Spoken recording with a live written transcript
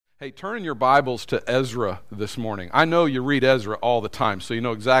Hey, turn in your Bibles to Ezra this morning. I know you read Ezra all the time, so you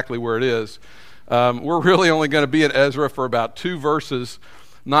know exactly where it is. We're really only going to be in Ezra for about 2 verses,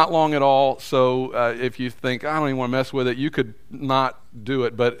 not long at all. So if you think, I don't even want to mess with it, you could not do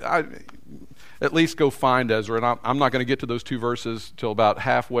it. But at least go find Ezra. And I'm not going to get to those 2 verses till about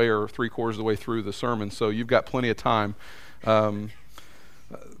halfway or 3/4 of the way through the sermon. So you've got plenty of time.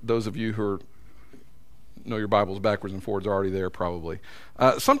 Those of you who know your Bibles backwards and forwards are already there probably.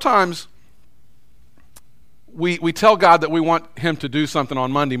 Sometimes we tell God that we want Him to do something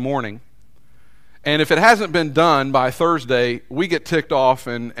on Monday morning, and if it hasn't been done by Thursday, we get ticked off,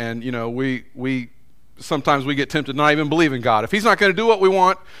 and you know we sometimes we get tempted to not even believe in God. If He's not going to do what we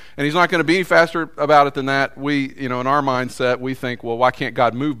want, and He's not going to be any faster about it than that, in our mindset we think, well, why can't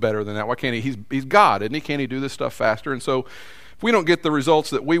God move better than that? Why can't He? He's God, isn't He? Can't He do this stuff faster? And so if we don't get the results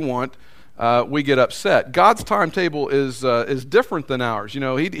that we want, we get upset. God's timetable is different than ours.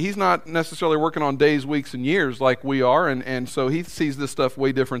 He's not necessarily working on days, weeks, and years like we are, and so He sees this stuff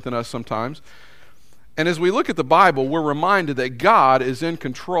way different than us sometimes. And as we look at the Bible, we're reminded that God is in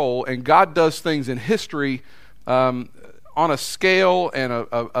control, and God does things in history on a scale and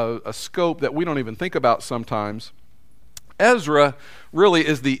a scope that we don't even think about sometimes. Ezra really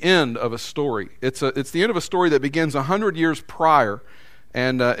is the end of a story. It's the end of a story that begins 100 years prior.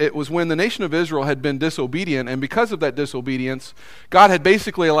 And it was when the nation of Israel had been disobedient, and because of that disobedience, God had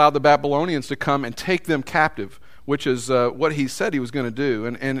basically allowed the Babylonians to come and take them captive, which is what He said He was going to do.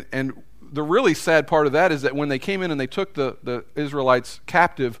 And the really sad part of that is that when they came in and they took the Israelites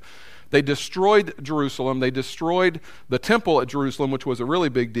captive, they destroyed Jerusalem, they destroyed the temple at Jerusalem, which was a really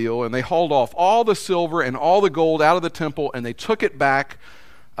big deal, and they hauled off all the silver and all the gold out of the temple, and they took it back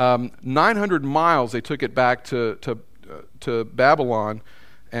 900 miles. They took it back to Babylon,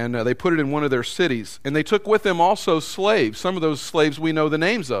 and they put it in one of their cities. And they took with them also slaves. Some of those slaves we know the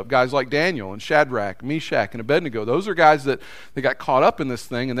names of, guys like Daniel and Shadrach, Meshach, and Abednego. Those are guys that they got caught up in this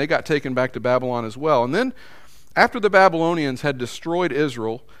thing, and they got taken back to Babylon as well. And then after the Babylonians had destroyed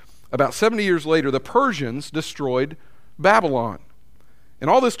Israel, about 70 years later, the Persians destroyed Babylon. And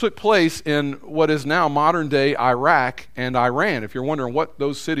all this took place in what is now modern-day Iraq and Iran. If you're wondering what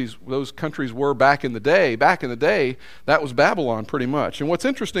those countries were back in the day, that was Babylon pretty much. And what's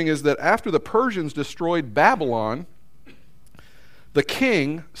interesting is that after the Persians destroyed Babylon, the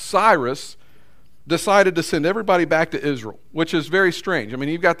king, Cyrus, decided to send everybody back to Israel, which is very strange. I mean,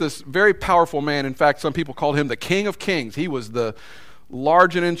 you've got this very powerful man. In fact, some people called him the King of Kings. He was the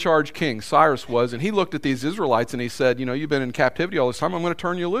large and in charge king, Cyrus was, and he looked at these Israelites and he said, you've been in captivity all this time, I'm going to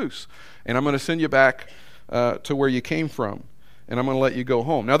turn you loose, and I'm going to send you back to where you came from, and I'm going to let you go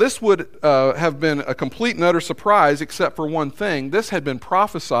home. Now this would have been a complete and utter surprise, except for one thing. This had been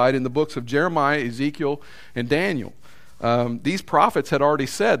prophesied in the books of Jeremiah, Ezekiel, and Daniel. These prophets had already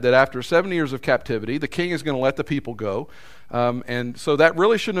said that after 70 years of captivity, the king is going to let the people go, and so that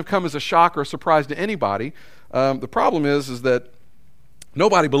really shouldn't have come as a shock or a surprise to anybody. The problem is that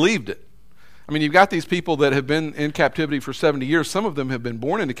nobody believed it. I mean, you've got these people that have been in captivity for 70 years. Some of them have been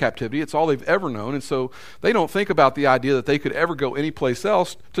born into captivity. It's all they've ever known. And so they don't think about the idea that they could ever go anyplace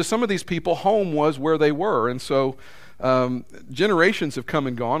else. To some of these people, home was where they were. And so generations have come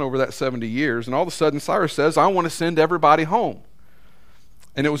and gone over that 70 years. And all of a sudden, Cyrus says, I want to send everybody home.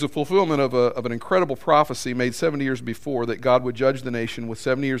 And it was a fulfillment of an incredible prophecy made 70 years before, that God would judge the nation with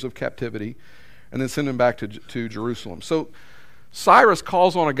 70 years of captivity and then send them back to Jerusalem. So Cyrus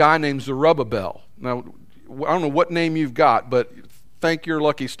calls on a guy named Zerubbabel. Now, I don't know what name you've got, but thank your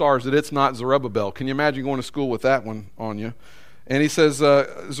lucky stars that it's not Zerubbabel. Can you imagine going to school with that one on you? And he says,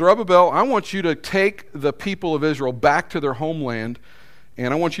 Zerubbabel, I want you to take the people of Israel back to their homeland,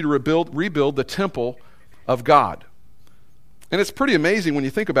 and I want you to rebuild the temple of God. And it's pretty amazing when you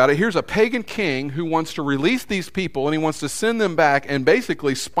think about it. Here's a pagan king who wants to release these people, and he wants to send them back and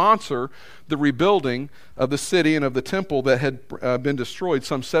basically sponsor the rebuilding of the city and of the temple that had been destroyed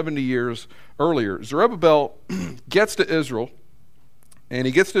some 70 years earlier. Zerubbabel gets to Israel, and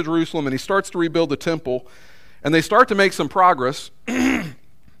he gets to Jerusalem, and he starts to rebuild the temple, and they start to make some progress.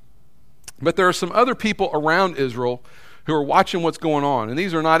 But there are some other people around Israel who are watching what's going on. And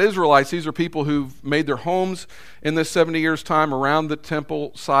these are not Israelites. These are people who've made their homes in this 70 years' time around the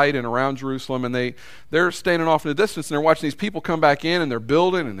temple site and around Jerusalem. And they're standing off in the distance, and they're watching these people come back in, and they're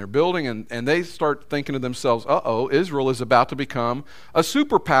building, and they start thinking to themselves, Israel is about to become a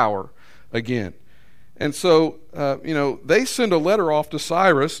superpower again. And so, they send a letter off to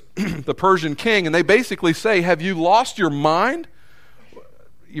Cyrus, the Persian king, and they basically say, have you lost your mind?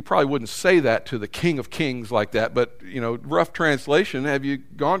 You probably wouldn't say that to the King of Kings like that, but, rough translation, have you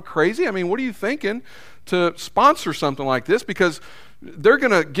gone crazy? I mean, what are you thinking to sponsor something like this? Because they're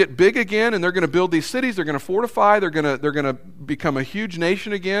going to get big again, and they're going to build these cities. They're going to fortify. They're going to become a huge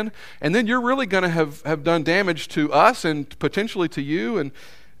nation again. And then you're really going to have done damage to us and potentially to you.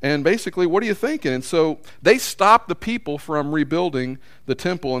 And basically, what are you thinking? And so they stop the people from rebuilding the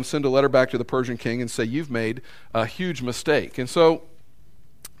temple and send a letter back to the Persian king and say, you've made a huge mistake. And so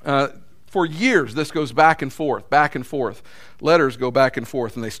for years, this goes back and forth, back and forth. Letters go back and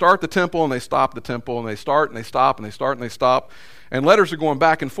forth. And they start the temple and they stop the temple, and they start and they stop and they start and they stop. And letters are going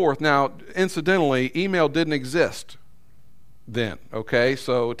back and forth. Now, incidentally, email didn't exist then, okay?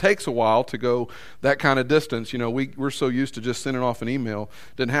 So it takes a while to go that kind of distance. You know, we're so used to just sending off an email.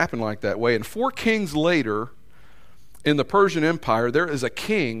 It didn't happen like that way. And 4 kings later, in the Persian Empire, there is a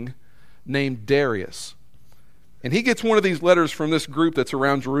king named Darius. And he gets one of these letters from this group that's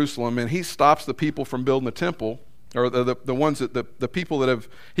around Jerusalem, and he stops the people from building the temple, or the ones that the people that have,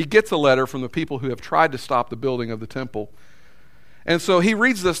 he gets a letter from the people who have tried to stop the building of the temple. And so he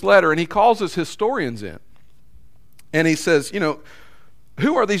reads this letter, and he calls his historians in. And he says, you know,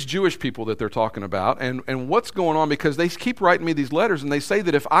 who are these Jewish people that they're talking about, and what's going on? Because they keep writing me these letters, and they say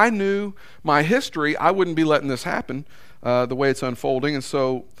that if I knew my history, I wouldn't be letting this happen the way it's unfolding. And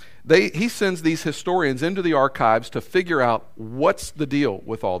so he sends these historians into the archives to figure out what's the deal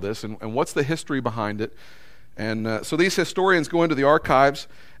with all this and what's the history behind it. And so these historians go into the archives,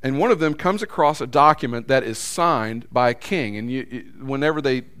 and one of them comes across a document that is signed by a king. And whenever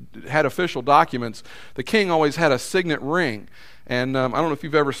they had official documents, the king always had a signet ring. And I don't know if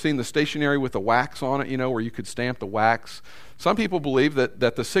you've ever seen the stationery with the wax on it, you know, where you could stamp the wax. Some people believe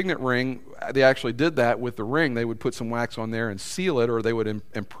that the signet ring, they actually did that with the ring. They would put some wax on there and seal it, or they would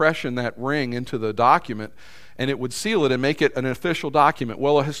impression that ring into the document, and it would seal it and make it an official document.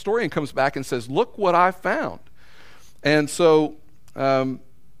 Well, a historian comes back and says, look what I found. And so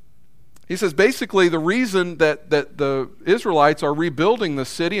he says basically the reason that the Israelites are rebuilding the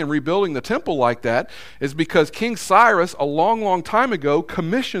city and rebuilding the temple like that is because King Cyrus a long, long time ago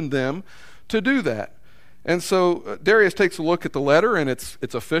commissioned them to do that. And so Darius takes a look at the letter, and it's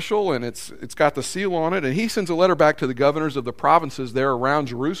official, and it's got the seal on it, and he sends a letter back to the governors of the provinces there around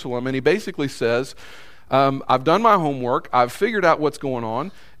Jerusalem, and he basically says, I've done my homework, I've figured out what's going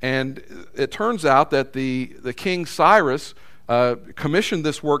on, and it turns out that the King Cyrus commissioned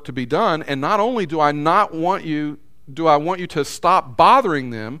this work to be done, and not only do I want you to stop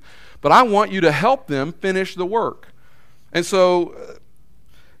bothering them, but I want you to help them finish the work. And so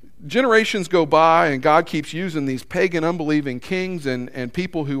generations go by, and God keeps using these pagan, unbelieving kings and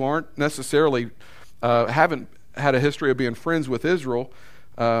people who aren't necessarily, haven't had a history of being friends with Israel,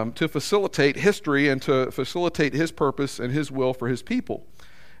 to facilitate history and to facilitate his purpose and his will for his people.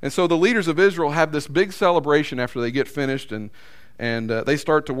 And so the leaders of Israel have this big celebration after they get finished, and they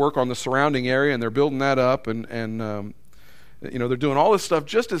start to work on the surrounding area, and they're building that up, and you know, they're doing all this stuff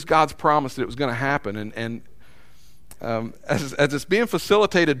just as God's promised that it was going to happen. And as it's being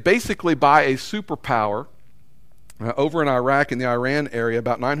facilitated basically by a superpower over in Iraq, in the Iran area,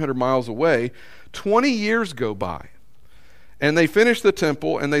 about 900 miles away, 20 years go by. And they finish the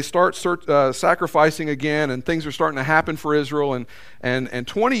temple, and they start sacrificing again, and things are starting to happen for Israel, and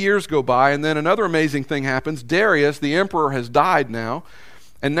 20 years go by, and then another amazing thing happens. Darius, the emperor, has died now,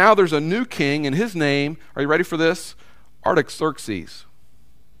 and now there's a new king, and his name, are you ready for this? Artaxerxes.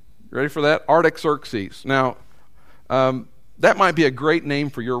 You ready for that? Artaxerxes. Now, that might be a great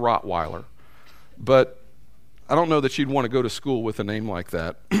name for your Rottweiler, but I don't know that you'd want to go to school with a name like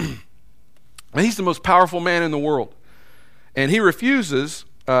that. And he's the most powerful man in the world. And he he rules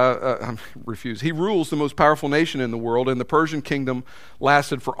the most powerful nation in the world, and the Persian kingdom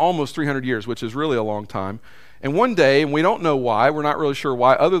lasted for almost 300 years, which is really a long time. And one day, and we don't know why, we're not really sure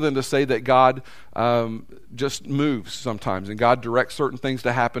why, other than to say that God just moves sometimes, and God directs certain things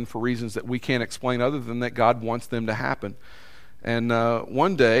to happen for reasons that we can't explain, other than that God wants them to happen. And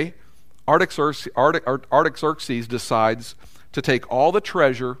one day, Artaxerxes decides to take all the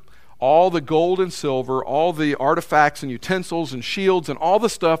treasure, all the gold and silver, all the artifacts and utensils and shields and all the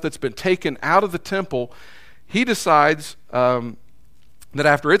stuff that's been taken out of the temple. He decides that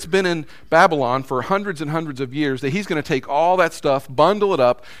after it's been in Babylon for hundreds and hundreds of years, that he's going to take all that stuff, bundle it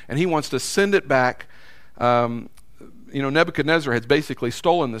up, and he wants to send it back. Nebuchadnezzar has basically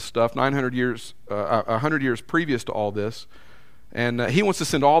stolen this stuff 100 years previous to all this, and he wants to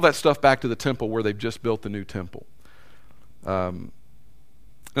send all that stuff back to the temple where they've just built the new temple.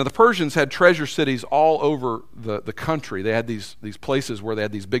 Now, the Persians had treasure cities all over the country. They had these places where they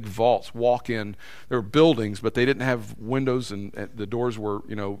had these big vaults, walk-in. There were buildings, but they didn't have windows, and the doors were,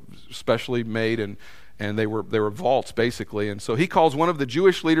 specially made, and they were vaults, basically. And so he calls one of the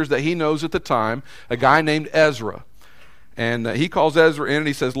Jewish leaders that he knows at the time, a guy named Ezra. And he calls Ezra in and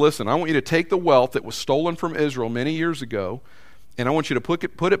he says, listen, I want you to take the wealth that was stolen from Israel many years ago, and I want you to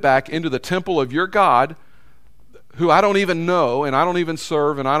put it back into the temple of your God, who I don't even know, and I don't even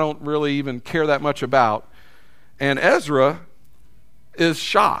serve, and I don't really even care that much about. And Ezra is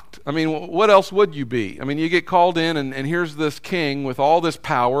shocked. I mean, what else would you be? I mean, you get called in, and here's this king with all this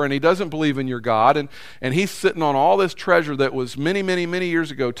power, and he doesn't believe in your God, and he's sitting on all this treasure that was many, many, many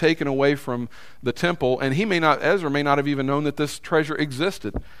years ago taken away from the temple, and Ezra may not have even known that this treasure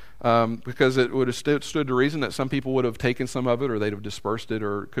existed, because it would have stood to reason that some people would have taken some of it, or they'd have dispersed it,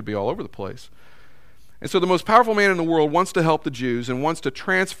 or it could be all over the place. And so the most powerful man in the world wants to help the Jews and wants to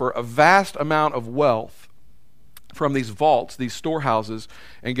transfer a vast amount of wealth from these vaults, these storehouses,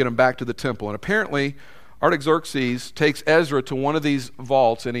 and get them back to the temple. And apparently, Artaxerxes takes Ezra to one of these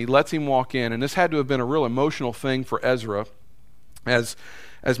vaults, and he lets him walk in. And this had to have been a real emotional thing for Ezra, as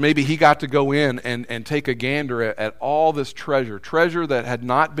maybe he got to go in and take a gander at all this treasure that had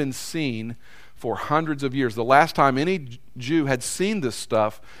not been seen for hundreds of years. The last time any Jew had seen this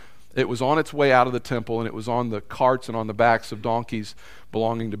stuff, it was on its way out of the temple, and it was on the carts and on the backs of donkeys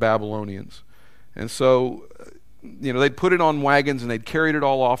belonging to Babylonians. And so, they'd put it on wagons and they'd carried it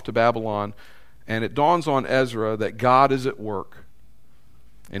all off to Babylon, and it dawns on Ezra that God is at work,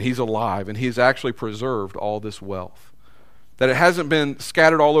 and he's alive, and he's actually preserved all this wealth. That it hasn't been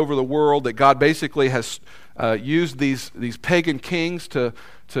scattered all over the world, that God basically has used these pagan kings to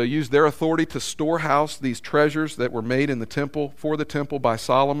use their authority to storehouse these treasures that were made in the temple, for the temple by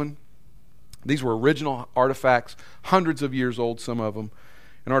Solomon. These were original artifacts, hundreds of years old, some of them.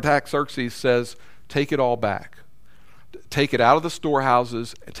 And Artaxerxes says, take it all back. Take it out of the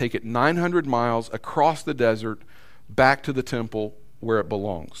storehouses, and take it 900 miles across the desert back to the temple where it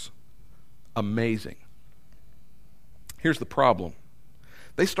belongs. Amazing. Here's the problem.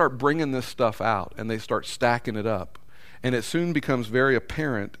 They start bringing this stuff out, and they start stacking it up. And it soon becomes very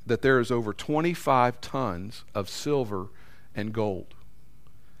apparent that there is over 25 tons of silver and gold.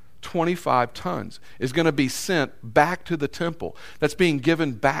 25 tons is going to be sent back to the temple. That's being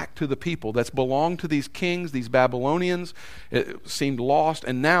given back to the people. That's belonged to these kings, these Babylonians. It seemed lost,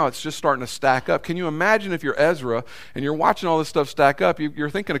 and now it's just starting to stack up. Can you imagine if you're Ezra and you're watching all this stuff stack up, you're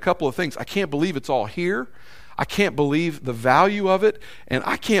thinking a couple of things. I can't believe it's all here. I can't believe the value of it, and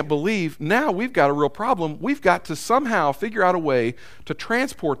I can't believe now we've got a real problem. We've got to somehow figure out a way to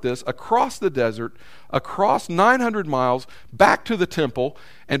transport this across the desert, across 900 miles, back to the temple,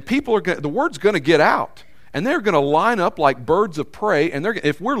 and the word's going to get out, and they're going to line up like birds of prey, and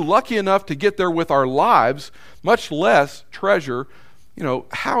if we're lucky enough to get there with our lives, much less treasure,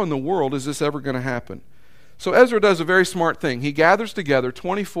 how in the world is this ever going to happen? So Ezra does a very smart thing. He gathers together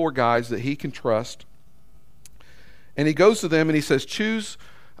 24 guys that he can trust, and he goes to them and he says, choose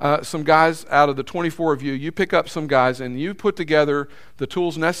some guys out of the 24 of you. You pick up some guys and you put together the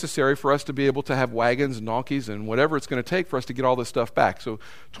tools necessary for us to be able to have wagons and donkeys and whatever it's going to take for us to get all this stuff back. So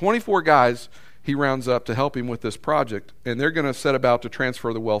 24 guys he rounds up to help him with this project, and they're going to set about to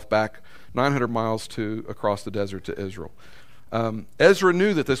transfer the wealth back 900 miles across the desert to Israel. Ezra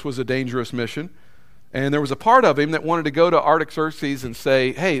knew that this was a dangerous mission, and there was a part of him that wanted to go to Artaxerxes and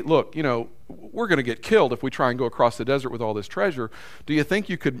say, hey, look, we're going to get killed if we try and go across the desert with all this treasure. Do you think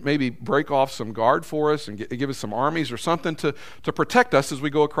you could maybe break off some guard for us and give us some armies or something to protect us as we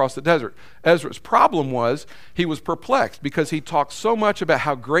go across the desert? Ezra's problem was he was perplexed because he talked so much about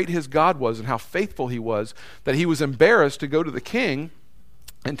how great his God was and how faithful he was that he was embarrassed to go to the king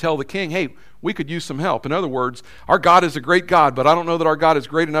and tell the king, hey, we could use some help. In other words, our God is a great God, but I don't know that our God is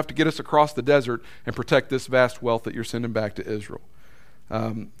great enough to get us across the desert and protect this vast wealth that you're sending back to Israel.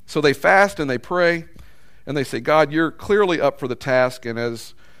 So they fast and they pray, and they say, God, you're clearly up for the task, and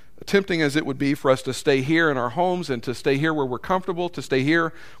as tempting as it would be for us to stay here in our homes and to stay here where we're comfortable, to stay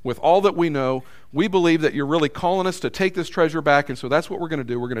here with all that we know, we believe that you're really calling us to take this treasure back, and so that's what we're going to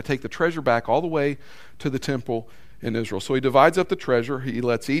do. We're going to take the treasure back all the way to the temple in Israel. So he divides up the treasure. He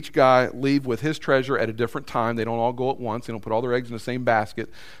lets each guy leave with his treasure at a different time. They don't all go at once. They don't put all their eggs in the same basket.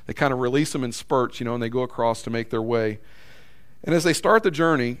 They kind of release them in spurts, and they go across to make their way. And as they start the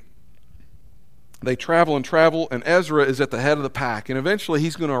journey, they travel, and Ezra is at the head of the pack. And eventually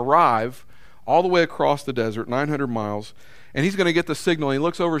he's going to arrive all the way across the desert, 900 miles, and he's going to get the signal. He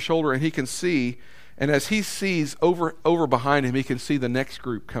looks over his shoulder and he can see, and as he sees over behind him, he can see the next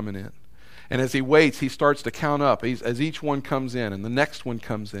group coming in. And as he waits, he starts to count up as each one comes in, and the next one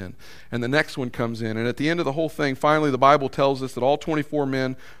comes in, and the next one comes in. And at the end of the whole thing, finally the Bible tells us that all 24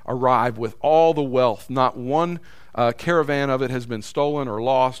 men arrive with all the wealth. Not one caravan of it has been stolen or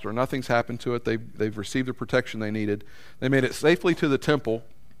lost, or nothing's happened to it. They've received the protection they needed. They made it safely to the temple.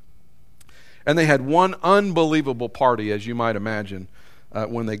 And they had one unbelievable party, as you might imagine,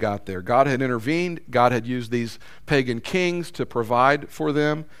 when they got there. God had intervened. God had used these pagan kings to provide for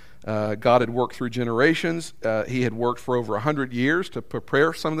them. God had worked through generations. He had worked for over 100 years to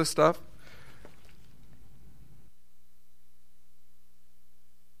prepare some of this stuff.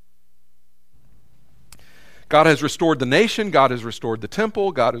 God has restored the nation. God has restored the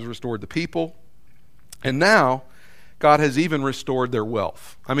temple. God has restored the people. And now, God has even restored their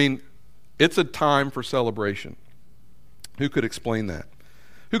wealth. I mean, it's a time for celebration. Who could explain that?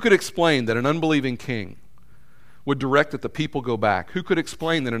 Who could explain that an unbelieving king would direct that the people go back? Who could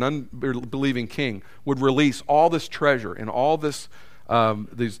explain that an unbelieving king would release all this treasure and all this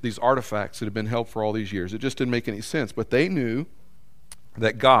these artifacts that have been held for all these years? It just didn't make any sense. But they knew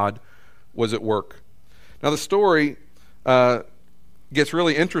that God was at work. Now the story gets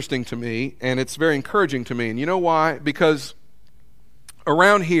really interesting to me, and it's very encouraging to me. And you know why? Because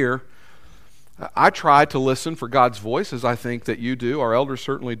around here, I try to listen for God's voice, as I think that you do. Our elders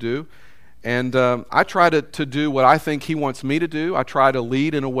certainly do. And I try to do what I think He wants me to do. I try to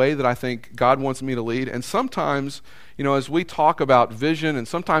lead in a way that I think God wants me to lead. And sometimes, you know, as we talk about vision, and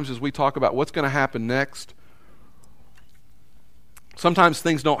sometimes as we talk about what's going to happen next, sometimes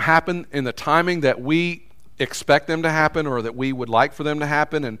things don't happen in the timing that we expect them to happen or that we would like for them to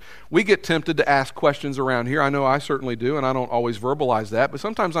happen, and we get tempted to ask questions around here. I know I certainly do, and I don't always verbalize that, but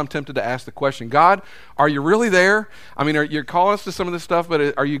sometimes I'm tempted to ask the question, God, are you really there? I mean, you're calling us to some of this stuff,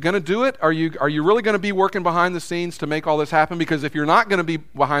 but are you going to do it? Are you really going to be working behind the scenes to make all this happen? Because if you're not going to be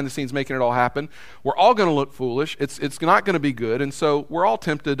behind the scenes making it all happen, we're all going to look foolish. It's not going to be good, and so we're all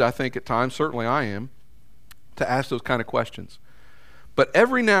tempted, I think at times, certainly I am, to ask those kind of questions. But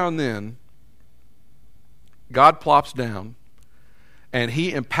every now and then, God plops down and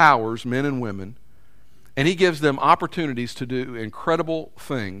He empowers men and women, and He gives them opportunities to do incredible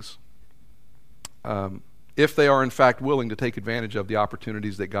things if they are in fact willing to take advantage of the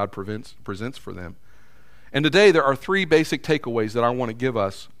opportunities that God presents for them. And today there are three basic takeaways that I want to give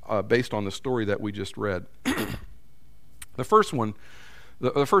us based on the story that we just read. The first one,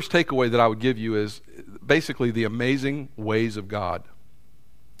 the first takeaway that I would give you is basically the amazing ways of God.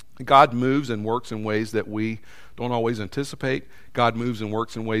 God moves and works in ways that we don't always anticipate. God moves and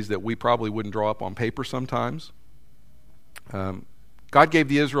works in ways that we probably wouldn't draw up on paper sometimes. God gave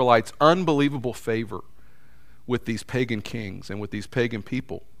the Israelites unbelievable favor with these pagan kings and with these pagan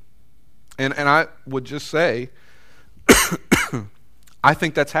people. And I would just say, I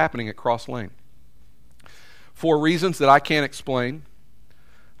think that's happening at Cross Lane. For reasons that I can't explain,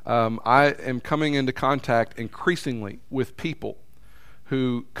 I am coming into contact increasingly with people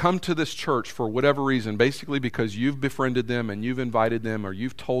who come to this church for whatever reason, basically because you've befriended them and you've invited them or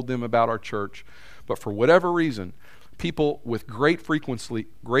you've told them about our church. But for whatever reason, people with great frequency,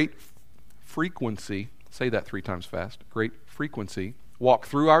 say that 3 times fast, great frequency, walk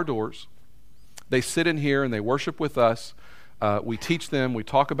through our doors. They sit in here and they worship with us. We teach them, we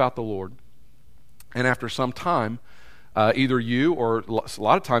talk about the Lord. And after some time, either you or a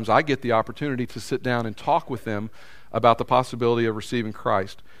lot of times I get the opportunity to sit down and talk with them about the possibility of receiving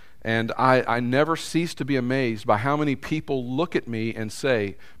Christ. And I never cease to be amazed by how many people look at me and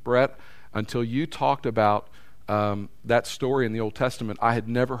say, Brett, until you talked about that story in the Old Testament, I had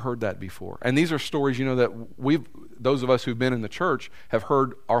never heard that before. And these are stories, you know, that those of us who've been in the church have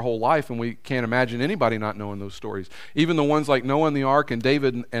heard our whole life, and we can't imagine anybody not knowing those stories. Even the ones like Noah and the Ark and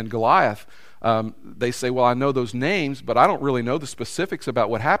David and Goliath, they say, well, I know those names, but I don't really know the specifics about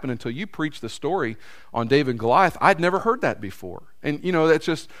what happened until you preach the story on David and Goliath. I'd never heard that before. And, you know, that's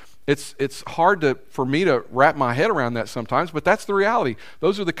just, it's hard for me to wrap my head around that sometimes, but that's the reality.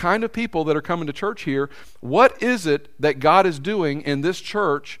 Those are the kind of people that are coming to church here. What is it that God is doing in this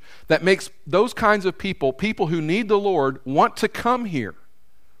church that makes those kinds of people who need the Lord, want to come here?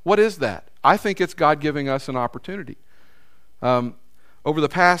 What is that? I think it's God giving us an opportunity. Over the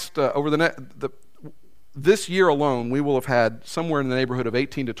past, this year alone, we will have had somewhere in the neighborhood of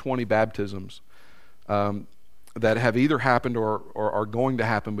 18 to 20 baptisms that have either happened or are going to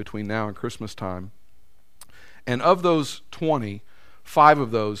happen between now and Christmas time. And of those 20, 5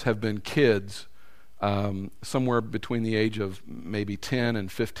 of those have been kids somewhere between the age of maybe 10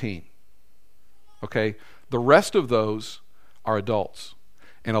 and 15. Okay? The rest of those are adults.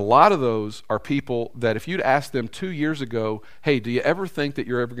 And a lot of those are people that if you'd asked them 2 years ago, hey, do you ever think that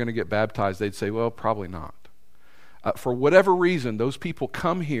you're ever going to get baptized? They'd say, well, probably not. For whatever reason, those people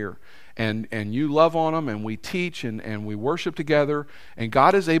come here and you love on them and we teach and we worship together, and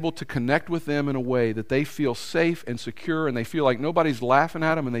God is able to connect with them in a way that they feel safe and secure, and they feel like nobody's laughing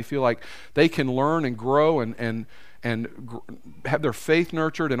at them, and they feel like they can learn and grow and have their faith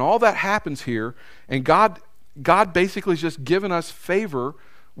nurtured, and all that happens here. And God basically has just given us favor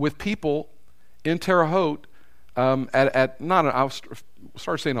with people in Terre Haute at not an, I'll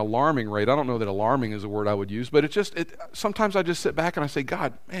start saying alarming rate. I don't know that alarming is a word I would use, but sometimes I just sit back and I say,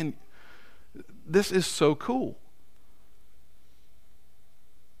 God, man, this is so cool.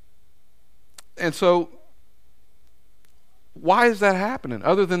 And so, why is that happening?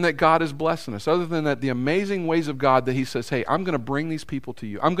 Other than that God is blessing us, other than that the amazing ways of God that he says, hey, I'm going to bring these people to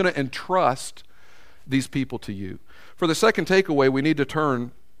you. I'm going to entrust these people to you. For the second takeaway, we need to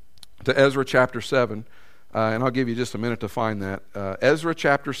turn to Ezra chapter 7, and I'll give you just a minute to find that. Ezra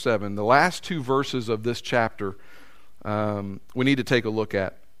chapter 7, the last two verses of this chapter, we need to take a look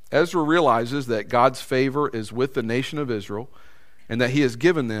at. Ezra realizes that God's favor is with the nation of Israel and that he has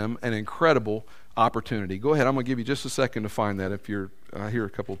given them an incredible opportunity. Go ahead, I'm going to give you just a second to find that if you're here a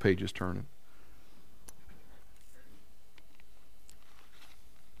couple of pages turning.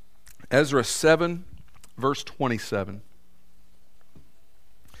 Ezra 7, verse 27.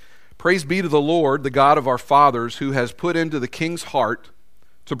 Praise be to the Lord, the God of our fathers, who has put into the king's heart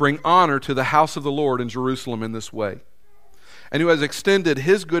to bring honor to the house of the Lord in Jerusalem in this way, and who has extended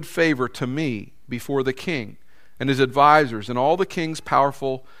his good favor to me before the king and his advisors and all the king's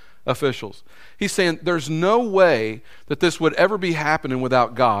powerful officials. He's saying there's no way that this would ever be happening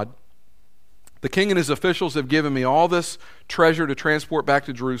without God. The king and his officials have given me all this treasure to transport back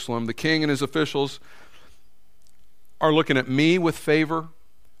to Jerusalem. The king and his officials are looking at me with favor.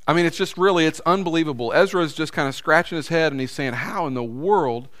 I mean, it's unbelievable. Ezra is just kind of scratching his head and he's saying, how in the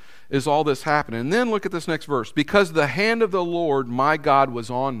world is all this happening? And then look at this next verse. Because the hand of the Lord my God was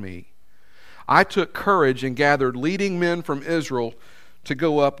on me, I took courage and gathered leading men from Israel to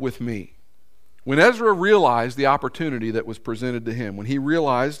go up with me. When Ezra realized the opportunity that was presented to him, when he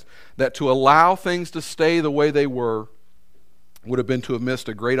realized that to allow things to stay the way they were would have been to have missed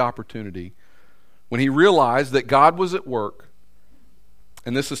a great opportunity, when he realized that God was at work,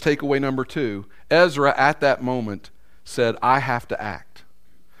 and this is takeaway number 2, Ezra at that moment said, I have to act.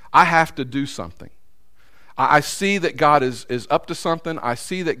 I have to do something. I see that God is up to something. I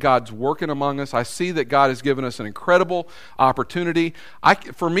see that God's working among us. I see that God has given us an incredible opportunity.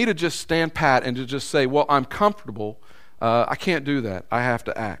 For me to just stand pat and to just say, well, I'm comfortable, I can't do that. I have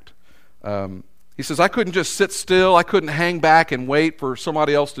to act. He says, I couldn't just sit still. I couldn't hang back and wait for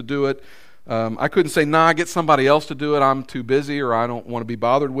somebody else to do it. I couldn't say, get somebody else to do it. I'm too busy or I don't want to be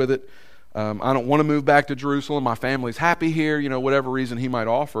bothered with it. I don't want to move back to Jerusalem. My family's happy here, whatever reason he might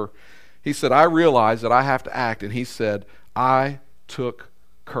offer. He said, I realize that I have to act. And he said, I took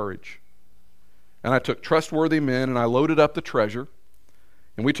courage. And I took trustworthy men and I loaded up the treasure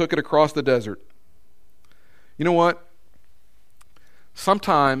and we took it across the desert. You know what?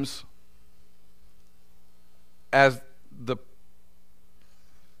 Sometimes as the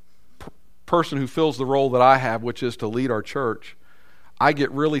person who fills the role that I have, which is to lead our church, I get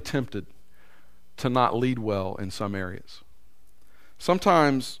really tempted to not lead well in some areas.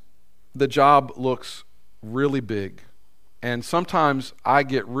 Sometimes the job looks really big, and sometimes I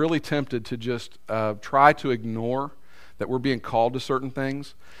get really tempted to just try to ignore that we're being called to certain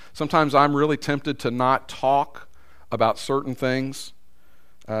things. Sometimes I'm really tempted to not talk about certain things.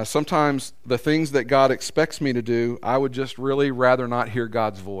 Sometimes the things that God expects me to do, I would just really rather not hear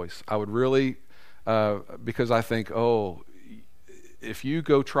God's voice. I would really, because I think, if you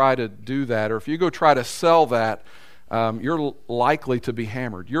go try to do that, or if you go try to sell that, you're likely to be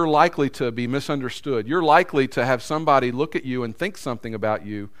hammered. You're likely to be misunderstood. You're likely to have somebody look at you and think something about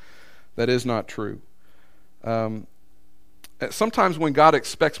you that is not true. Sometimes when God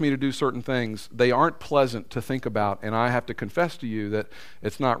expects me to do certain things, they aren't pleasant to think about, and I have to confess to you that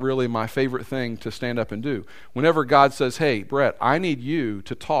it's not really my favorite thing to stand up and do. Whenever God says, hey, Brett, I need you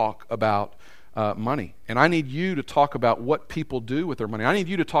to talk about money, and I need you to talk about what people do with their money. I need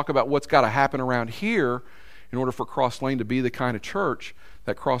you to talk about what's got to happen around here in order for Cross Lane to be the kind of church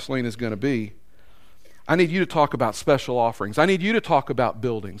that Cross Lane is going to be. I need you to talk about special offerings. I need you to talk about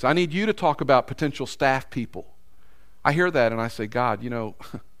buildings. I need you to talk about potential staff people. I hear that and I say, God,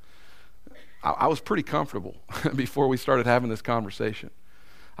 I was pretty comfortable before we started having this conversation.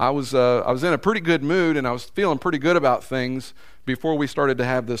 I was in a pretty good mood and I was feeling pretty good about things before we started to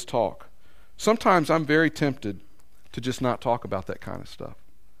have this talk. Sometimes I'm very tempted to just not talk about that kind of stuff.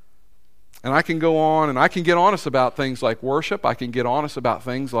 And I can go on and I can get honest about things like worship. I can get honest about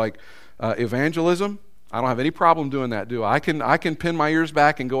things like evangelism. I don't have any problem doing that, do I? I can pin my ears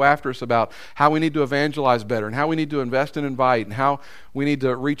back and go after us about how we need to evangelize better and how we need to invest and invite and how we need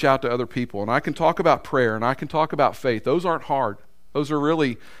to reach out to other people. And I can talk about prayer and I can talk about faith. Those aren't hard. Those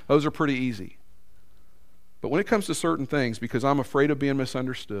are pretty easy. But when it comes to certain things, because I'm afraid of being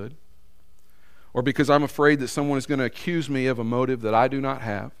misunderstood, or because I'm afraid that someone is going to accuse me of a motive that I do not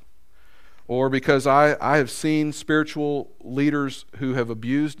have, or because I have seen spiritual leaders who have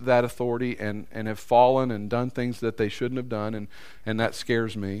abused that authority and have fallen and done things that they shouldn't have done, and that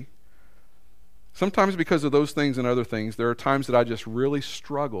scares me. Sometimes because of those things and other things, there are times that I just really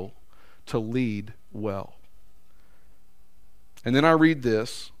struggle to lead well. And then I read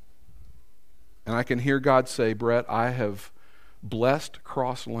this, and I can hear God say, Brett, I have blessed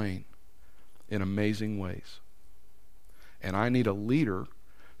Cross Lane in amazing ways. And I need a leader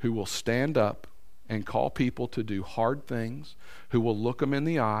who will stand up and call people to do hard things, who will look them in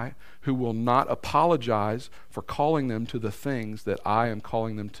the eye, who will not apologize for calling them to the things that I am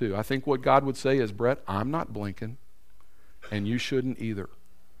calling them to. I think what God would say is, Brett, I'm not blinking, and you shouldn't either.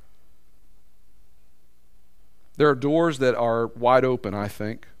 There are doors that are wide open, I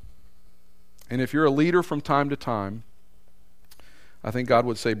think. And if you're a leader from time to time, I think God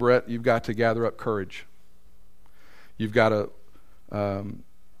would say, Brett, you've got to gather up courage. You've got to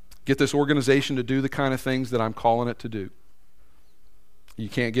get this organization to do the kind of things that I'm calling it to do. You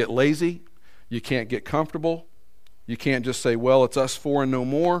can't get lazy. You can't get comfortable. You can't just say, well, it's us four and no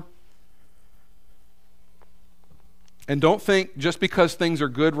more. And don't think just because things are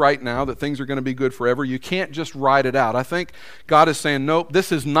good right now that things are going to be good forever. You can't just ride it out. I think God is saying, nope,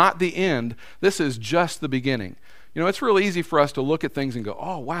 this is not the end. This is just the beginning. You know, it's real easy for us to look at things and go,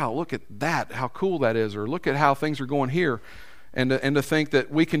 oh, wow, look at that, how cool that is, or look at how things are going here, and to think that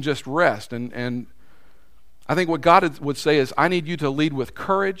we can just rest. And I think what God would say is, I need you to lead with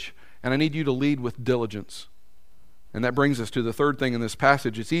courage, and I need you to lead with diligence. And that brings us to the third thing in this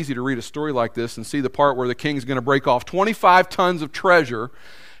passage. It's easy to read a story like this and see the part where the king's going to break off 25 tons of treasure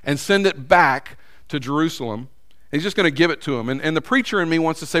and send it back to Jerusalem. He's just going to give it to him. And the preacher in me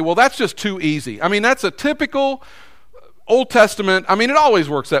wants to say, well, that's just too easy. I mean, that's a typical Old Testament. I mean, it always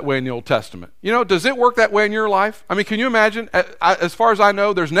works that way in the Old Testament. You know, does it work that way in your life? I mean, can you imagine? As far as I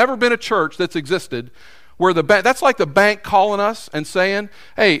know, there's never been a church that's existed where that's like the bank calling us and saying,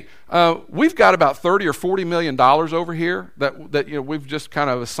 hey, we've got about 30 or 40 million dollars over here that you know we've just kind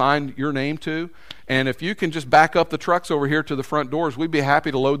of assigned your name to, and if you can just back up the trucks over here to the front doors, we'd be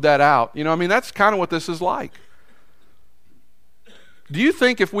happy to load that out. You know, I mean, that's kind of what this is like. Do you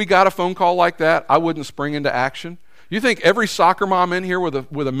think if we got a phone call like that, I wouldn't spring into action? You think every soccer mom in here with a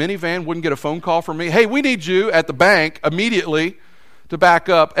minivan wouldn't get a phone call from me? Hey, we need you at the bank immediately to back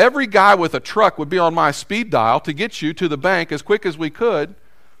up. Every guy with a truck would be on my speed dial to get you to the bank as quick as we could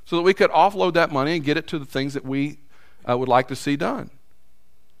so that we could offload that money and get it to the things that we would like to see done.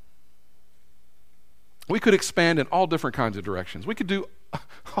 We could expand in all different kinds of directions. We could do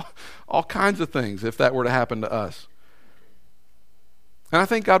all kinds of things if that were to happen to us. And I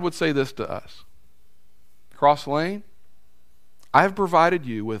think God would say this to us. Cross Lane, I have provided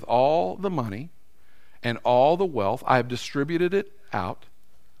you with all the money and all the wealth. I have distributed it out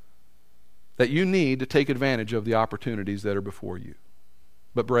that you need to take advantage of the opportunities that are before you.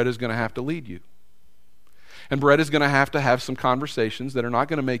 But Brett is going to have to lead you. And Brett is going to have some conversations that are not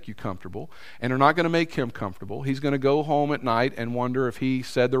going to make you comfortable and are not going to make him comfortable. He's going to go home at night and wonder if he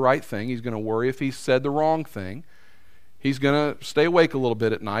said the right thing. He's going to worry if he said the wrong thing. He's going to stay awake a little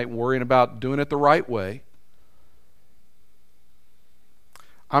bit at night worrying about doing it the right way.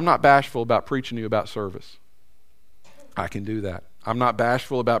 I'm not bashful about preaching to you about service. I can do that. I'm not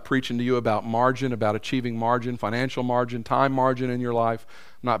bashful about preaching to you about margin, about achieving margin, financial margin, time margin in your life.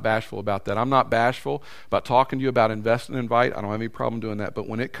 I'm not bashful about that. I'm not bashful about talking to you about invest and invite. I don't have any problem doing that. But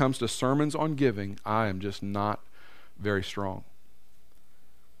when it comes to sermons on giving, I am just not very strong.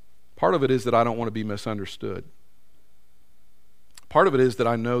 Part of it is that I don't want to be misunderstood. Part of it is that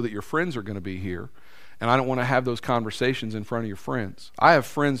I know that your friends are going to be here, and I don't want to have those conversations in front of your friends. I have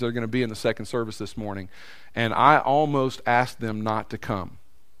friends that are going to be in the second service this morning, and I almost asked them not to come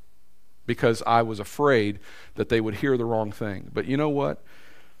because I was afraid that they would hear the wrong thing. But you know what?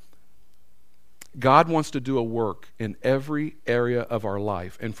 God wants to do a work in every area of our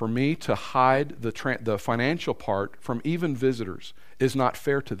life, and for me to hide the financial part from even visitors is not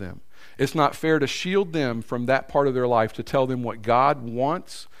fair to them. It's not fair to shield them from that part of their life, to tell them what God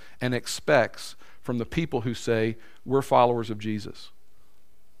wants and expects from the people who say, we're followers of Jesus.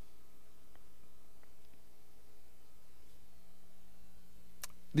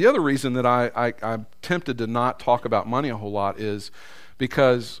 The other reason that I'm tempted to not talk about money a whole lot is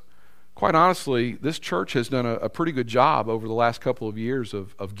because, quite honestly, this church has done a pretty good job over the last couple of years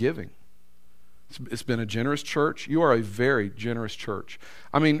of giving. It's been a generous church. You are a very generous church.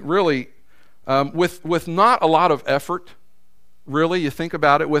 I mean, really, with not a lot of effort, really, you think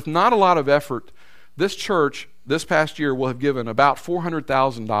about it, with not a lot of effort, this church this past year will have given about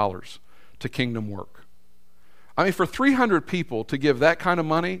 $400,000 to kingdom work. I mean, for 300 people to give that kind of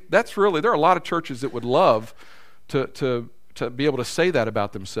money, there are a lot of churches that would love to be able to say that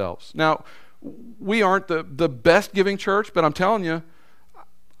about themselves. Now, we aren't the best giving church, but I'm telling you,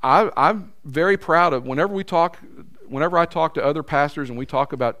 I'm very proud of whenever I talk to other pastors and we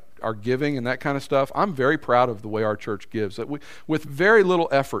talk about our giving and that kind of stuff, I'm very proud of the way our church gives. With very little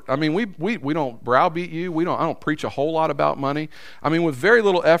effort. I mean, we don't browbeat you. I don't preach a whole lot about money. I mean, with very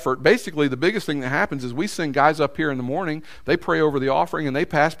little effort, basically the biggest thing that happens is we send guys up here in the morning, they pray over the offering and they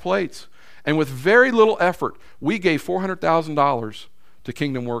pass plates. And with very little effort, we gave $400,000 to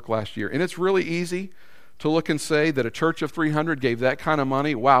Kingdom Work last year. And it's really easy to look and say that a church of 300 gave that kind of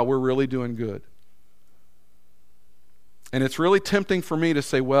money. Wow, we're really doing good. And it's really tempting for me to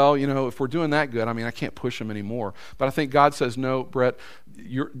say, well, if we're doing that good, I can't push them anymore. But I think God says, no, Brett,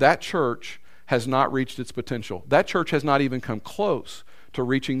 that church has not reached its potential. That church has not even come close to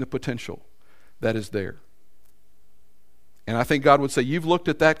reaching the potential that is there. And I think God would say, you've looked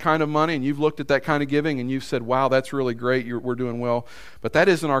at that kind of money and you've looked at that kind of giving and you've said, wow, that's really great, we're doing well. But that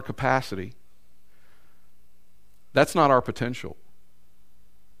isn't our capacity. That's not our potential.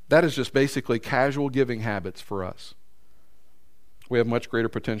 That is just basically casual giving habits for us. We have much greater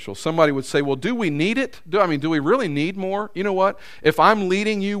potential. Somebody would say, well, do we need it? Do we really need more? You know what? If I'm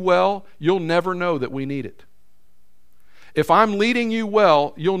leading you well, you'll never know that we need it. If I'm leading you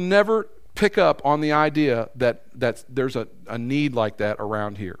well, you'll never pick up on the idea that there's a need like that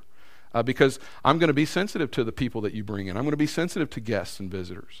around here. Because I'm going to be sensitive to the people that you bring in. I'm going to be sensitive to guests and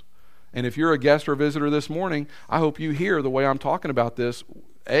visitors. And if you're a guest or visitor this morning, I hope you hear the way I'm talking about this.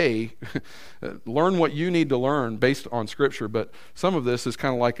 Learn what you need to learn based on Scripture, but some of this is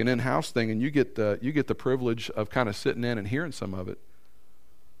kind of like an in-house thing, and you get the privilege of kind of sitting in and hearing some of it.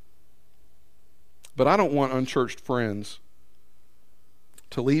 But I don't want unchurched friends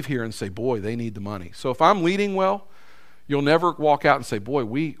to leave here and say, boy, they need the money. So if I'm leading well, you'll never walk out and say, boy,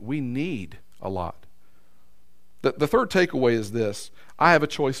 we need a lot. The third takeaway is this: I have a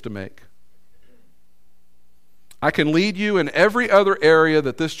choice to make. I can lead you in every other area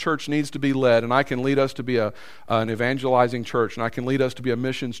that this church needs to be led, and I can lead us to be an evangelizing church, and I can lead us to be a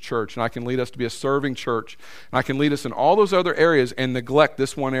missions church, and I can lead us to be a serving church, and I can lead us in all those other areas and neglect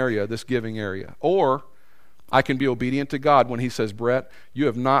this one area, this giving area. Or I can be obedient to God when He says, Brett, you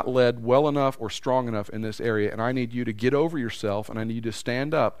have not led well enough or strong enough in this area, and I need you to get over yourself, and I need you to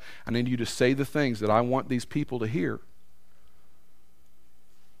stand up. I need you to say the things that I want these people to hear.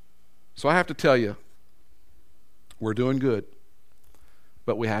 So I have to tell you, we're doing good,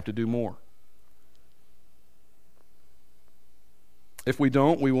 but we have to do more. If we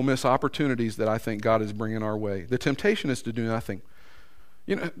don't, we will miss opportunities that I think God is bringing our way. The temptation is to do nothing.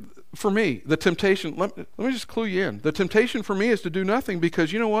 For me, the temptation, let me just clue you in. The temptation for me is to do nothing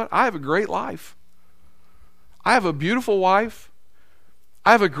because you know what? I have a great life. I have a beautiful wife.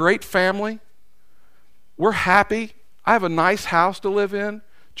 I have a great family. We're happy. I have a nice house to live in.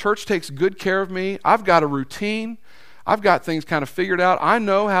 Church takes good care of me. I've got a routine. I've got things kind of figured out. I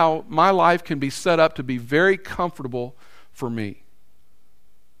know how my life can be set up to be very comfortable for me.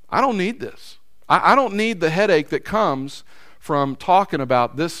 I don't need this. I don't need the headache that comes from talking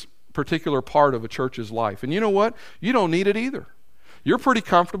about this particular part of a church's life. And you know what? You don't need it either. You're pretty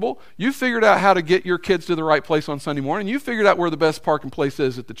comfortable. You figured out how to get your kids to the right place on Sunday morning. You figured out where the best parking place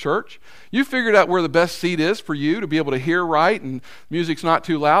is at the church. You figured out where the best seat is for you to be able to hear right and music's not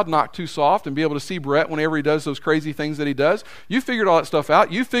too loud, not too soft, and be able to see Brett whenever he does those crazy things that he does. You figured all that stuff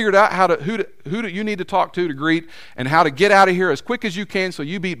out. You figured out who you need to talk to greet and how to get out of here as quick as you can so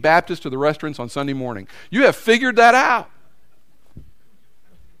you beat Baptist to the restaurants on Sunday morning. You have figured that out.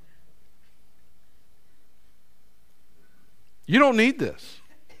 You don't need this.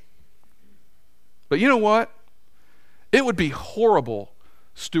 But you know what? It would be horrible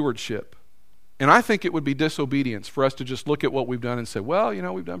stewardship. And I think it would be disobedience for us to just look at what we've done and say, well,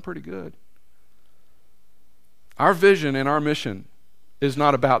 we've done pretty good. Our vision and our mission is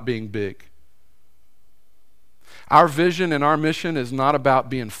not about being big. Our vision and our mission is not about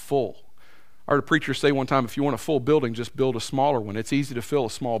being full. I heard a preacher say one time, if you want a full building, just build a smaller one. It's easy to fill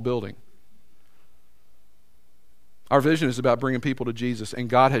a small building. Our vision is about bringing people to Jesus, and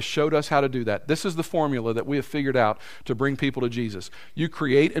God has showed us how to do that. This is the formula that we have figured out to bring people to Jesus. You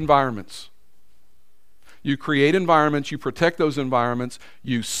create environments. You create environments, you protect those environments,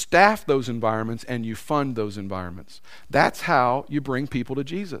 you staff those environments, and you fund those environments. That's how you bring people to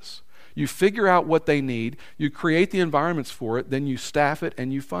Jesus. You figure out what they need, you create the environments for it, then you staff it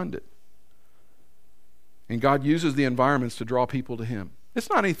and you fund it. And God uses the environments to draw people to Him. It's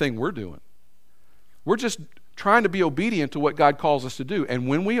not anything we're doing. We're just trying to be obedient to what God calls us to do. And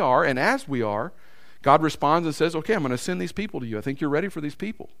when we are, and as we are, God responds and says, okay, I'm going to send these people to you. I think you're ready for these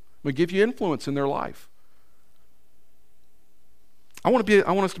people. I'm going to give you influence in their life. I want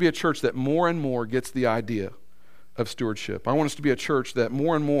us to be a church that more and more gets the idea of stewardship. I want us to be a church that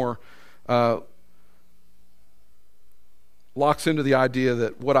more and more locks into the idea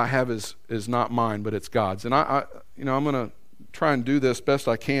that what I have is not mine, but it's God's. And I'm going to try and do this best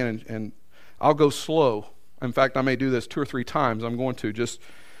I can, and I'll go slow. In fact, I may do this 2 or 3 times. I'm going to, just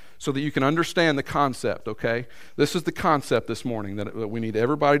so that you can understand the concept, okay? This is the concept this morning that we need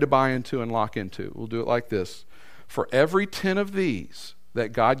everybody to buy into and lock into. We'll do it like this. For every 10 of these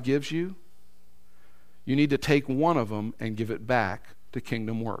that God gives you, you need to take one of them and give it back to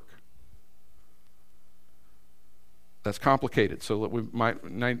kingdom work. That's complicated, so we might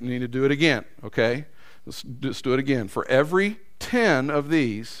need to do it again, okay? Let's do it again. For every 10 of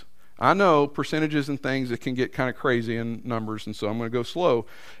these, I know percentages and things that can get kind of crazy in numbers, and so I'm going to go slow.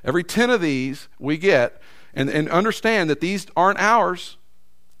 Every 10 of these we get, and understand that these aren't ours,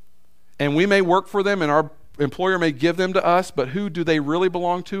 and we may work for them, and our employer may give them to us, but who do they really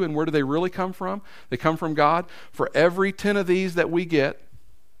belong to, and where do they really come from? They come from God. For every 10 of these that we get,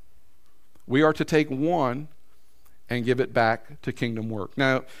 we are to take one and give it back to kingdom work.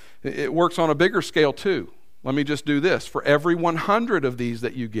 Now, it works on a bigger scale too. Let me just do this. For every 100 of these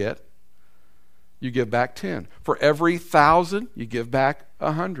that you get, you give back 10. For every 1,000, you give back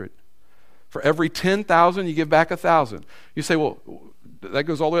 100. For every 10,000, you give back 1,000. You say, well, that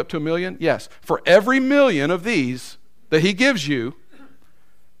goes all the way up to 1 million? Yes. For every 1,000,000 of these that he gives you,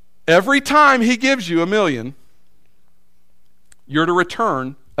 every time he gives you 1 million, you're to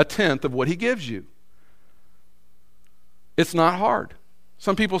return 1/10 of what he gives you. It's not hard.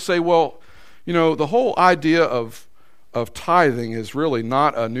 Some people say, well, the whole idea of tithing is really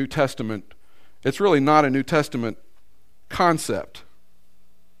not a New Testament. It's really not a New Testament concept.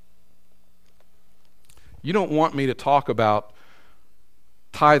 You don't want me to talk about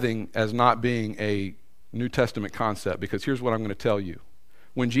tithing as not being a New Testament concept, because here's what I'm going to tell you.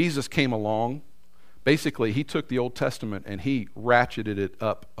 When Jesus came along, basically he took the Old Testament and he ratcheted it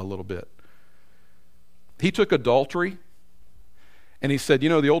up a little bit. He took adultery and he said,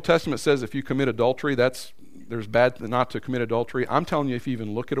 the Old Testament says if you commit adultery, there's bad not to commit adultery. I'm telling you, if you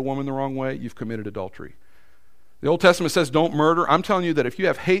even look at a woman the wrong way, you've committed adultery. The Old Testament says don't murder. I'm telling you that if you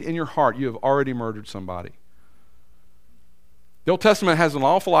have hate in your heart, you have already murdered somebody. The Old Testament has an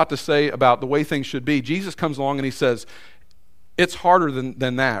awful lot to say about the way things should be. Jesus comes along and he says, it's harder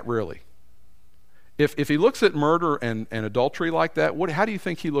than that, really. If he looks at murder and adultery like that, how do you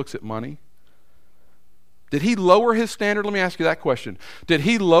think he looks at money? Did he lower his standard? Let me ask you that question. Did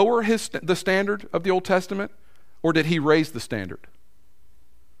he lower the standard of the Old Testament, or did he raise the standard?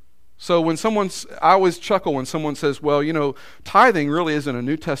 So I always chuckle when someone says, well, tithing really isn't a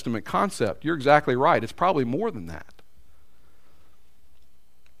New Testament concept. You're exactly right. It's probably more than that.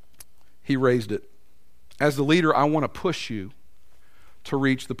 He raised it. As the leader, I want to push you to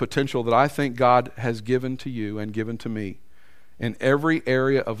reach the potential that I think God has given to you and given to me in every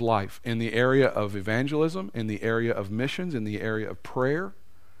area of life, in the area of evangelism, in the area of missions, in the area of prayer,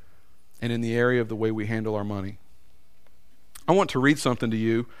 and in the area of the way we handle our money. I want to read something to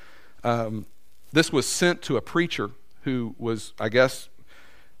you. This was sent to a preacher who was, I guess,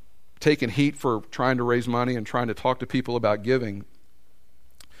 taking heat for trying to raise money and trying to talk to people about giving.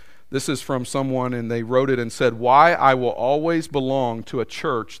 This is from someone, and they wrote it and said, "Why I will always belong to a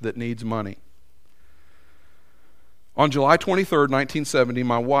church that needs money." On July 23rd, 1970,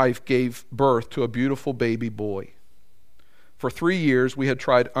 my wife gave birth to a beautiful baby boy. For 3 years, we had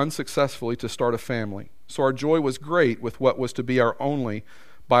tried unsuccessfully to start a family, so our joy was great with what was to be our only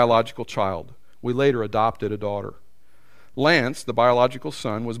biological child. We later adopted a daughter. Lance, the biological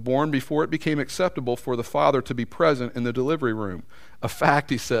son, was born before it became acceptable for the father to be present in the delivery room, a fact,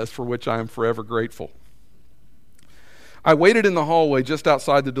 he says, for which I am forever grateful. I waited in the hallway just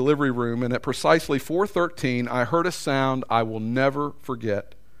outside the delivery room, and at precisely 4:13, I heard a sound I will never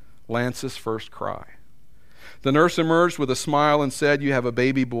forget, Lance's first cry. The nurse emerged with a smile and said, "You have a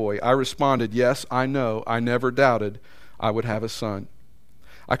baby boy." I responded, "Yes, I know. I never doubted I would have a son."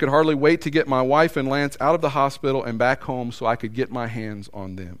 I could hardly wait to get my wife and Lance out of the hospital and back home so I could get my hands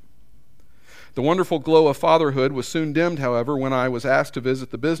on them. The wonderful glow of fatherhood was soon dimmed, however, when I was asked to visit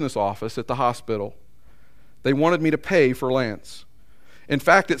the business office at the hospital. They wanted me to pay for Lance. In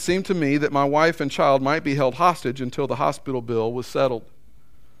fact, it seemed to me that my wife and child might be held hostage until the hospital bill was settled.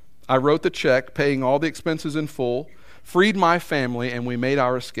 I wrote the check, paying all the expenses in full, freed my family, and we made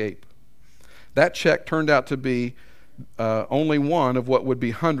our escape. That check turned out to be only one of what would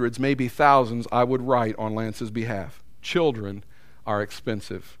be hundreds, maybe thousands, I would write on Lance's behalf. Children are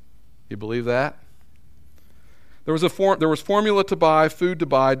expensive. You believe that? There was formula to buy, food to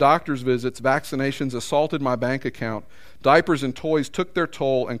buy, doctor's visits, vaccinations assaulted my bank account. Diapers and toys took their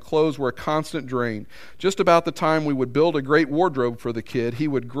toll, and clothes were a constant drain. Just about the time we would build a great wardrobe for the kid, he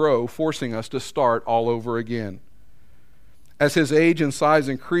would grow, forcing us to start all over again. As his age and size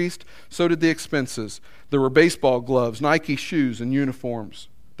increased, so did the expenses. There were baseball gloves, Nike shoes, and uniforms.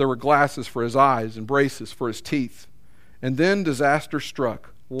 There were glasses for his eyes and braces for his teeth. And then disaster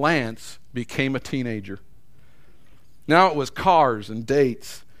struck. Lance became a teenager. Now it was cars and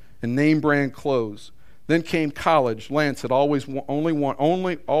dates and name brand clothes. Then came college. Lance had always and only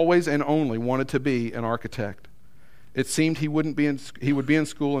wanted to be an architect. It seemed he would be in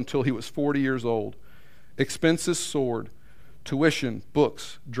school until he was 40 years old. Expenses soared. Tuition,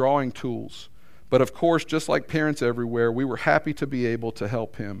 books, drawing tools. But of course, just like parents everywhere, we were happy to be able to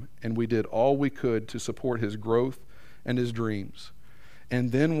help him, and we did all we could to support his growth and his dreams.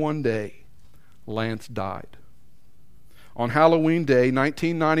 And then one day, Lance died. On Halloween Day,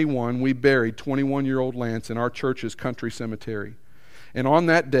 1991, we buried 21-year-old Lance in our church's country cemetery. And on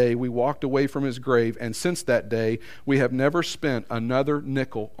that day, we walked away from his grave, and since that day, we have never spent another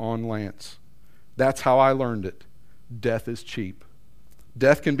nickel on Lance. That's how I learned it. Death is cheap.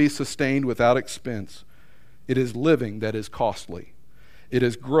 Death can be sustained without expense. It is living that is costly. It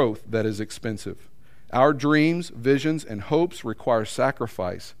is growth that is expensive. Our dreams, visions, and hopes require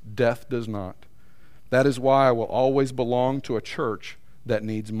sacrifice. Death does not. That is why I will always belong to a church that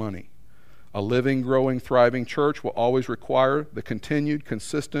needs money. A living, growing, thriving church will always require the continued,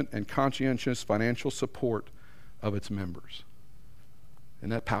 consistent, and conscientious financial support of its members. Isn't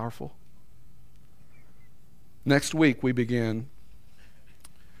that powerful? Next week, we begin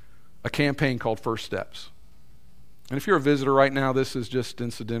a campaign called First Steps. And if you're a visitor right now, this is just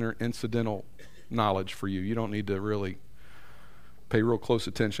incidental knowledge for you. You don't need to really pay real close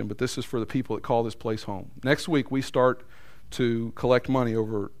attention, but this is for the people that call this place home. Next week, we start to collect money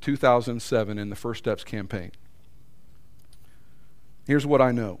over 2007 in the First Steps campaign. Here's what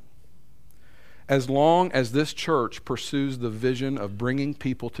I know. As long as this church pursues the vision of bringing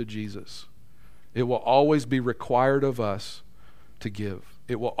people to Jesus, it will always be required of us to give.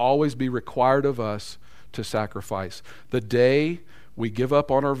 It will always be required of us to sacrifice. The day we give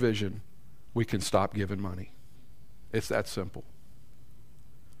up on our vision, we can stop giving money. It's that simple.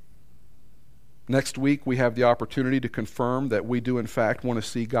 Next week, we have the opportunity to confirm that we do, in fact, want to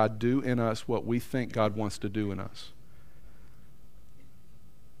see God do in us what we think God wants to do in us.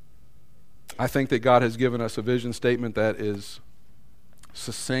 I think that God has given us a vision statement that is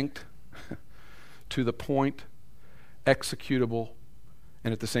succinct, to the point, executable,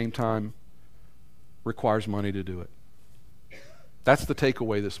 and at the same time requires money to do it. That's the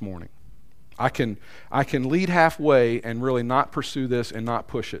takeaway this morning. I can lead halfway and really not pursue this and not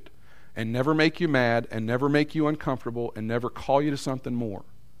push it, and never make you mad and never make you uncomfortable and never call you to something more.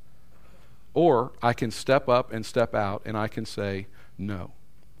 Or I can step up and step out and I can say, no.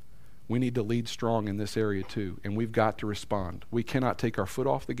 We need to lead strong in this area too, and we've got to respond. We cannot take our foot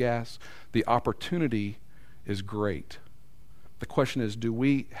off the gas. The opportunity is great. The question is, do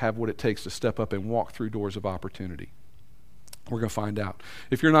we have what it takes to step up and walk through doors of opportunity? We're going to find out.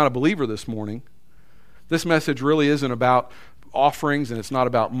 If you're not a believer this morning, this message really isn't about offerings, and it's not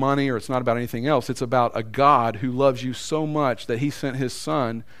about money, or it's not about anything else. It's about a God who loves you so much that he sent his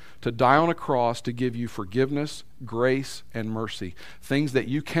son to die on a cross to give you forgiveness, grace, and mercy. Things that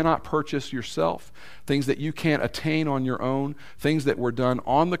you cannot purchase yourself, things that you can't attain on your own, things that were done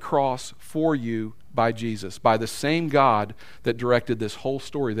on the cross for you by Jesus, by the same God that directed this whole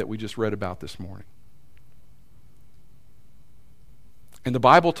story that we just read about this morning. And the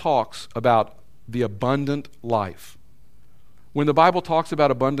Bible talks about the abundant life. When the Bible talks about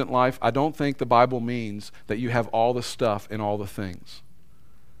abundant life, I don't think the Bible means that you have all the stuff and all the things.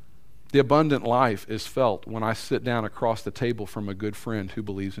 The abundant life is felt when I sit down across the table from a good friend who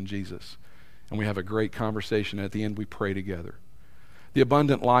believes in Jesus, and we have a great conversation, and at the end we pray together. The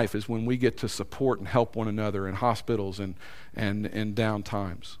abundant life is when we get to support and help one another in hospitals and in down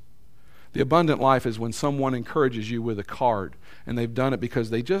times. The abundant life is when someone encourages you with a card, and they've done it because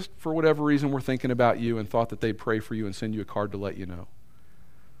they just, for whatever reason, were thinking about you and thought that they'd pray for you and send you a card to let you know.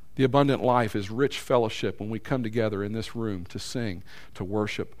 The abundant life is rich fellowship when we come together in this room to sing, to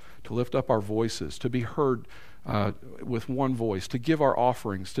worship, to lift up our voices, to be heard with one voice, to give our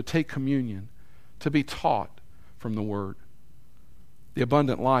offerings, to take communion, to be taught from the Word. The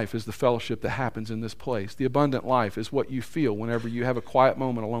abundant life is the fellowship that happens in this place. The abundant life is what you feel whenever you have a quiet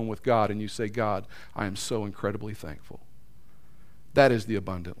moment alone with God and you say, God, I am so incredibly thankful. That is the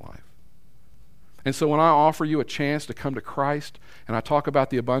abundant life. And so when I offer you a chance to come to Christ and I talk about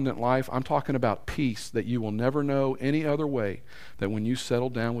the abundant life, I'm talking about peace that you will never know any other way than when you settle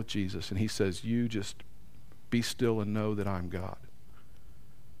down with Jesus and he says, you just be still and know that I'm God.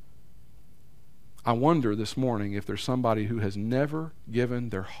 I wonder this morning if there's somebody who has never given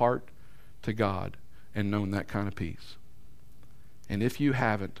their heart to God and known that kind of peace. And if you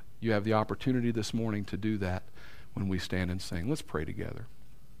haven't, you have the opportunity this morning to do that when we stand and sing. Let's pray together.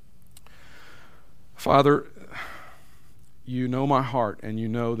 Father, you know my heart, and you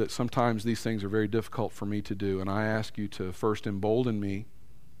know that sometimes these things are very difficult for me to do, and I ask you to first embolden me,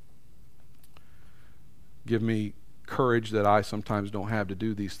 give me courage that I sometimes don't have to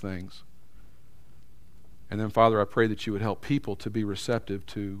do these things. And then, Father, I pray that you would help people to be receptive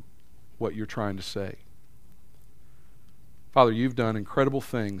to what you're trying to say. Father, you've done incredible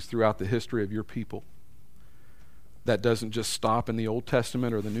things throughout the history of your people. That doesn't just stop in the Old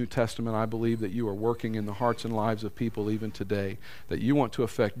Testament or the New Testament. I believe that you are working in the hearts and lives of people even today, that you want to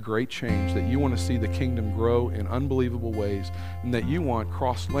affect great change, that you want to see the kingdom grow in unbelievable ways, and that you want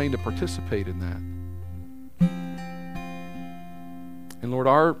Cross Lane to participate in that. And Lord,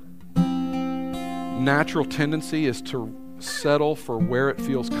 our natural tendency is to settle for where it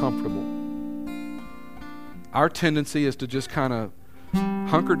feels comfortable. Our tendency is to just kind of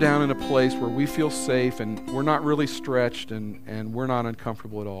hunker down in a place where we feel safe and we're not really stretched and we're not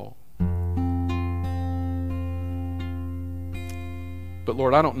uncomfortable at all. But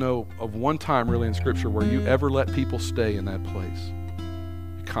Lord, I don't know of one time really in Scripture where you ever let people stay in that place.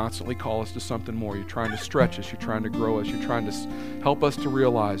 You constantly call us to something more. You're trying to stretch us. You're trying to grow us. You're trying to help us to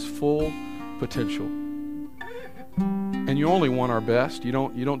realize full potential. And you only want our best. You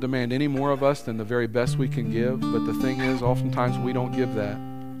don't demand any more of us than the very best we can give. But the thing is, oftentimes we don't give that.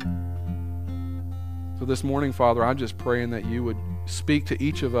 So this morning, Father, I'm just praying that you would speak to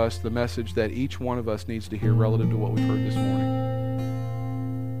each of us the message that each one of us needs to hear relative to what we've heard this morning.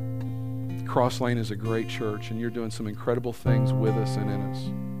 Cross Lane is a great church, and you're doing some incredible things with us and in us.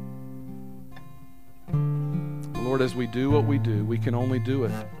 Lord, as we do what we do, we can only do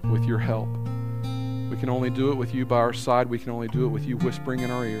it with your help. We can only do it with you by our side. We can only do it with you whispering in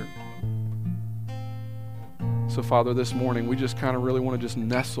our ear. So, Father, this morning, we just kind of really want to just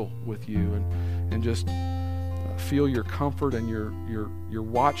nestle with you and just feel your comfort and your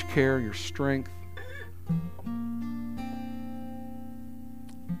watch care, your strength.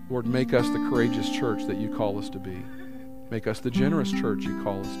 Lord, make us the courageous church that you call us to be. Make us the generous church you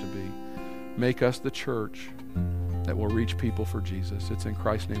call us to be. Make us the church that will reach people for Jesus. It's in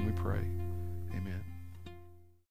Christ's name we pray.